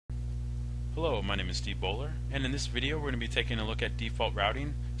Hello, my name is Steve Bowler, and in this video we're going to be taking a look at default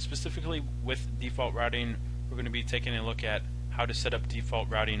routing. Specifically with default routing, we're going to be taking a look at how to set up default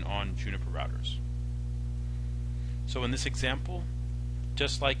routing on Juniper routers. So in this example,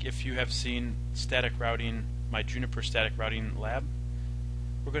 just like if you have seen static routing, my Juniper static routing lab,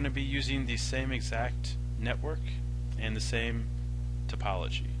 we're going to be using the same exact network and the same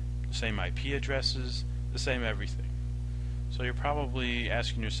topology, the same IP addresses, the same everything. So you're probably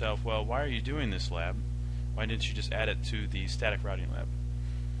asking yourself, well, why are you doing this lab? Why didn't you just add it to the static routing lab?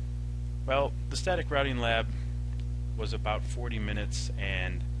 Well, the static routing lab was about 40 minutes,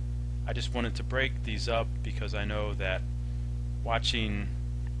 and I just wanted to break these up because I know that watching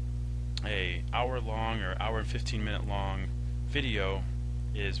a hour-long or hour and 15-minute long video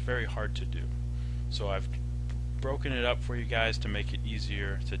is very hard to do. So I've broken it up for you guys to make it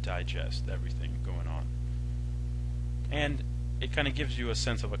easier to digest everything going on. And it kind of gives you a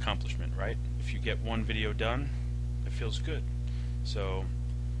sense of accomplishment, right? If you get one video done, it feels good. So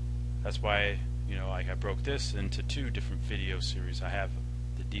that's why, I broke this into two different video series. I have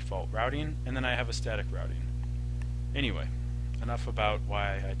the default routing, and then I have a static routing. Anyway, enough about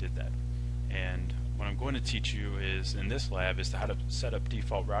why I did that. And what I'm going to teach you is, in this lab, is how to set up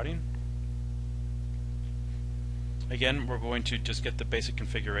default routing. Again, we're going to just get the basic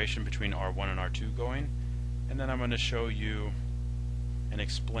configuration between R1 and R2 going, and then I'm going to show you and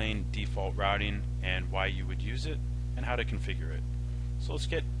explain default routing and why you would use it and how to configure it. So let's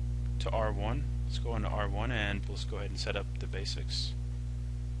get to R1. Let's go into R1 and let's go ahead and set up the basics.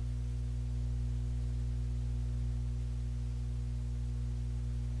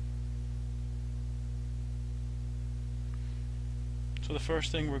 So the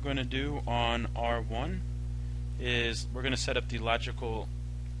first thing we're going to do on R1 is we're going to set up the logical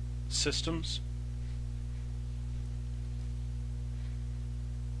systems.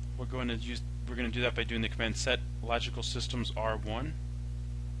 We're going to do that by doing the command set logical systems R1.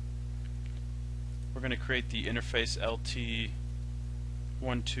 We're going to create the interface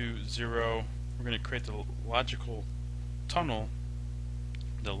LT120. We're going to create the logical tunnel.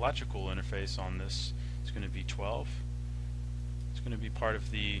 The logical interface on this is going to be 12. It's going to be part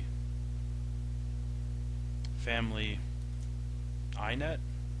of the family iNet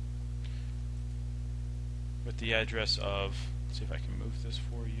with the address of, let's see if I can move this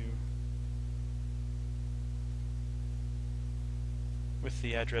for you, with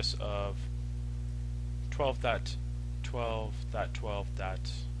the address of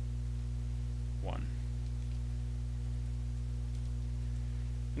 12.12.12.1.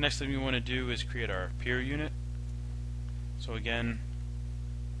 The next thing we want to do is create our peer unit. So again,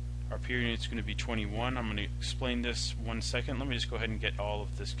 our peer unit is going to be 21. I'm going to explain this 1 second. Let me just go ahead and get all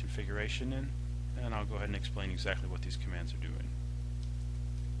of this configuration in, and I'll go ahead and explain exactly what these commands are doing.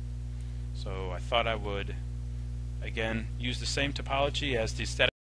 So I thought I would, again, use the same topology as the static